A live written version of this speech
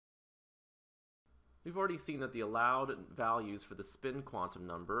We've already seen that the allowed values for the spin quantum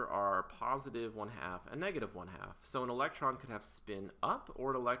number are positive 1/2 and negative 1/2. So an electron could have spin up or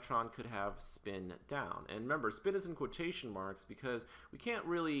an electron could have spin down. And remember, spin is in quotation marks because we can't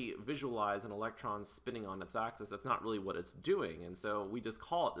really visualize an electron spinning on its axis. That's not really what it's doing. And so we just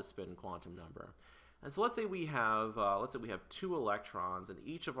call it the spin quantum number. And so let's say we have two electrons, and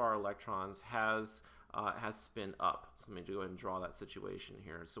each of our electrons has spin up. So let me go ahead and draw that situation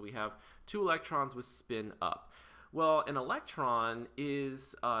here. So we have two electrons with spin up. Well, an electron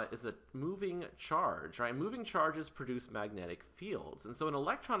is a moving charge, right? Moving charges produce magnetic fields. And so an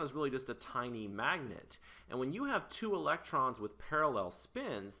electron is really just a tiny magnet. And when you have two electrons with parallel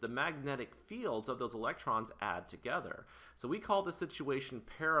spins, the magnetic fields of those electrons add together. So we call this situation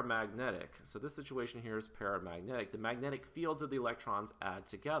paramagnetic. So this situation here is paramagnetic. The magnetic fields of the electrons add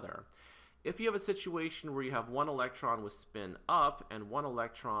together. If you have a situation where you have one electron with spin up and one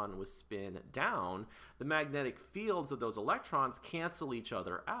electron with spin down, the magnetic fields of those electrons cancel each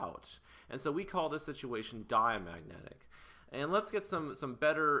other out. And so we call this situation diamagnetic. And let's get some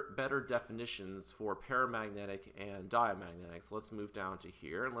better definitions for paramagnetic and diamagnetic. So let's move down to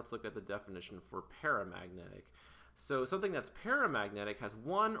here and let's look at the definition for paramagnetic. So something that's paramagnetic has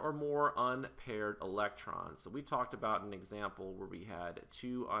one or more unpaired electrons. So we talked about an example where we had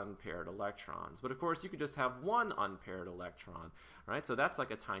two unpaired electrons. But of course, you could just have one unpaired electron, right? So that's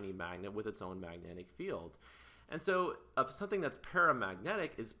like a tiny magnet with its own magnetic field. And so something that's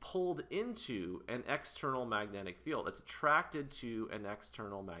paramagnetic is pulled into an external magnetic field. It's attracted to an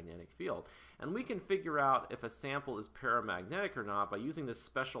external magnetic field. And we can figure out if a sample is paramagnetic or not by using this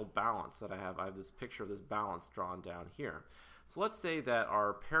special balance that I have. I have this picture of this balance drawn down here. So let's say that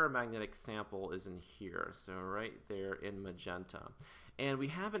our paramagnetic sample is in here, so right there in magenta. And we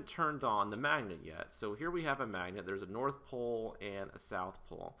haven't turned on the magnet yet. So here we have a magnet. There's a north pole and a south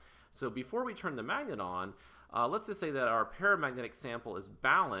pole. So before we turn the magnet on, let's just say that our paramagnetic sample is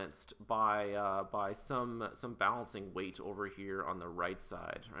balanced by some balancing weight over here on the right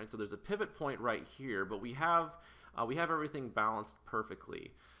side, right? So there's a pivot point right here, but we have everything balanced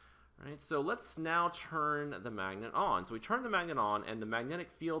perfectly, right? So let's now turn the magnet on. So we turn the magnet on, and the magnetic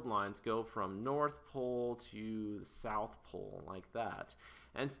field lines go from north pole to the south pole like that.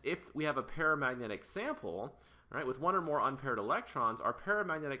 And if we have a paramagnetic sample, right, with one or more unpaired electrons, our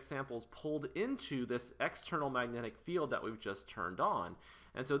paramagnetic sample is pulled into this external magnetic field that we've just turned on.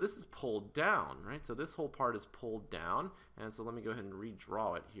 And so this is pulled down, right? So this whole part is pulled down. And so let me go ahead and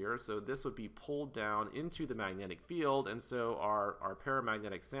redraw it here. So this would be pulled down into the magnetic field. And so our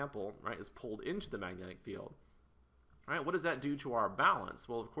paramagnetic sample, right, is pulled into the magnetic field. All right, what does that do to our balance?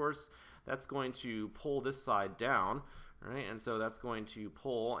 Well, of course, that's going to pull this side down, right? And so that's going to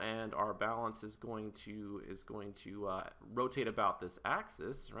pull, and our balance is going to rotate about this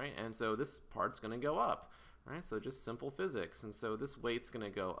axis, right? And so this part's going to go up, right? So just simple physics. And so this weight's going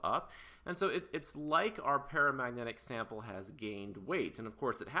to go up. And so it's like our paramagnetic sample has gained weight. And of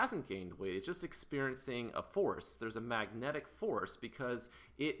course, it hasn't gained weight. It's just experiencing a force. There's a magnetic force because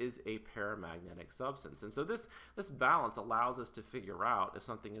it is a paramagnetic substance. And so this balance allows us to figure out if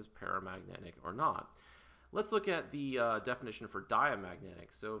something is paramagnetic or not. Let's look at the definition for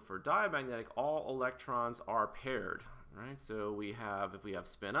diamagnetic. So for diamagnetic, all electrons are paired, right? So if we have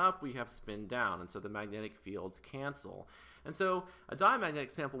spin up, we have spin down, and so the magnetic fields cancel. And so a diamagnetic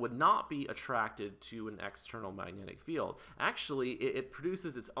sample would not be attracted to an external magnetic field. Actually, it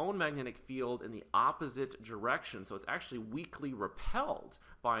produces its own magnetic field in the opposite direction, so it's actually weakly repelled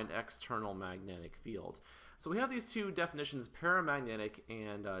by an external magnetic field. So we have these two definitions, paramagnetic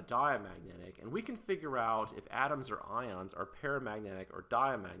and diamagnetic, and we can figure out if atoms or ions are paramagnetic or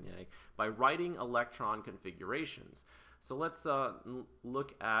diamagnetic by writing electron configurations. So let's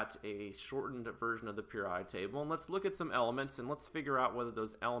look at a shortened version of the periodic table, and let's look at some elements, and let's figure out whether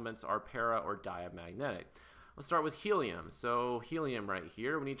those elements are para or diamagnetic. Let's start with helium. So helium right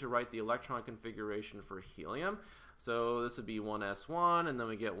here, we need to write the electron configuration for helium. So this would be 1s1, and then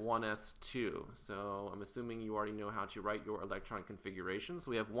we get 1s2. So I'm assuming you already know how to write your electron configuration.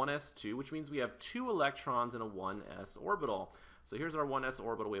 So we have 1s2, which means we have two electrons in a 1s orbital. So here's our 1s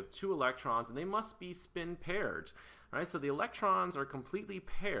orbital. We have two electrons, and they must be spin paired. Right? So the electrons are completely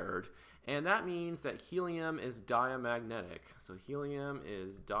paired, and that means that helium is diamagnetic. So helium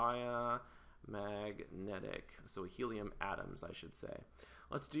is diamagnetic. So helium atoms, I should say.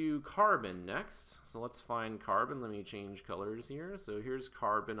 Let's do carbon next. So let's find carbon. Let me change colors here. So here's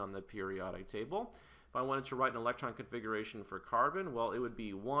carbon on the periodic table. If I wanted to write an electron configuration for carbon, well, it would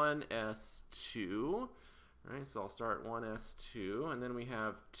be 1s2. Right? So I'll start 1s2, and then we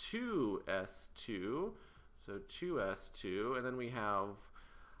have 2s2. So 2s2, and then we have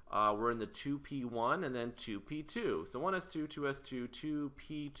we're in the 2p1 and then 2p2. So 1s2, 2s2,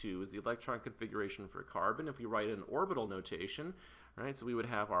 2p2 is the electron configuration for carbon if we write in orbital notation. Right? So we would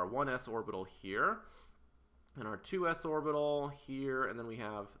have our 1s orbital here, and our 2s orbital here, and then we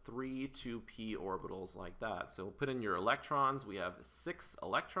have 3 2p orbitals like that. So put in your electrons. We have 6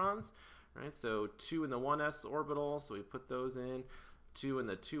 electrons, right? So 2 in the 1s orbital, so we put those in. 2 in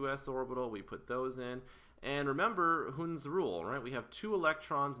the 2s orbital, we put those in. And remember Hund's rule, right? We have 2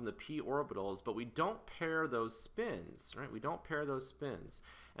 electrons in the p orbitals, but we don't pair those spins, right? We don't pair those spins.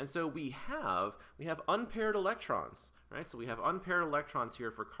 And so we have unpaired electrons, right? So we have unpaired electrons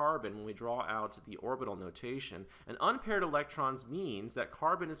here for carbon when we draw out the orbital notation. And unpaired electrons means that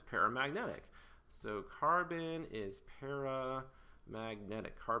carbon is paramagnetic. So carbon is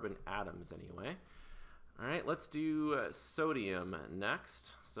paramagnetic, carbon atoms anyway. All right, let's do sodium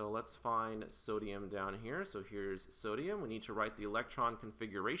next. So let's find sodium down here. So here's sodium. We need to write the electron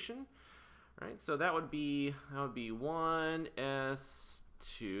configuration. All right, so that would be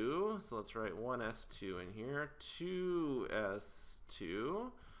 1s2. So let's write 1s2 in here.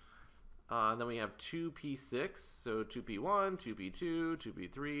 2s2. Then we have 2p6. So 2p1, 2p2,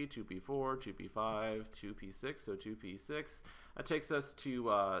 2p3, 2p4, 2p5, 2p6. So 2p6. That takes us to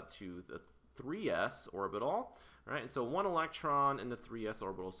the 3s orbital, right? And so 1 electron in the 3s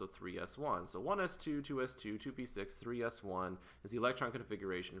orbital, so 3s1. So 1s2, 2s2, 2p6, 3s1 is the electron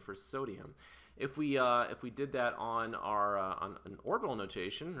configuration for sodium. If we did that on our on an orbital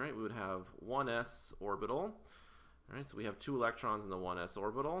notation, right, we would have 1s orbital. Right, so we have 2 electrons in the 1s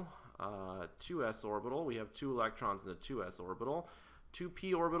orbital. 2s orbital, we have 2 electrons in the 2s orbital.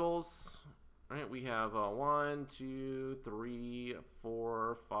 2p orbitals. Right, we have 1, 2, 3,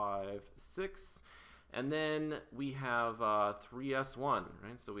 4, 5, 6, and then we have 3s1,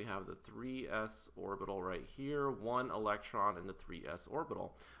 right? So we have the 3s orbital right here, 1 electron in the 3s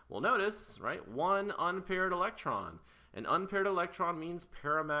orbital. Well, notice, right, 1 unpaired electron. An unpaired electron means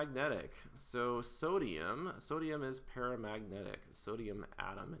paramagnetic. So sodium is paramagnetic, sodium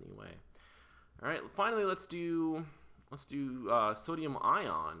atom anyway. All right, finally let's do sodium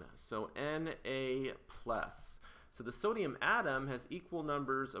ion, so Na+. So the sodium atom has equal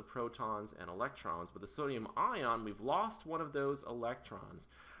numbers of protons and electrons, but the sodium ion, we've lost one of those electrons.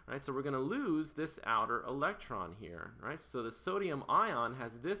 Right, so we're going to lose this outer electron here. Right, so the sodium ion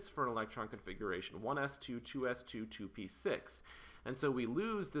has this for an electron configuration, 1s2, 2s2, 2p6. And so we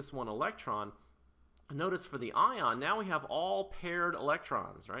lose this one electron. Notice for the ion, now we have all paired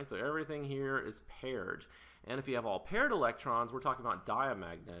electrons, right? So everything here is paired. And if you have all paired electrons, we're talking about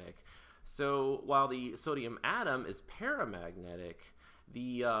diamagnetic. So while the sodium atom is paramagnetic,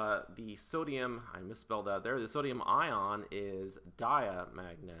 the sodium, I misspelled that there, the sodium ion is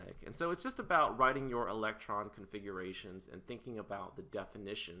diamagnetic. And so it's just about writing your electron configurations and thinking about the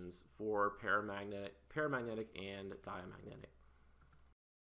definitions for paramagnetic and diamagnetic.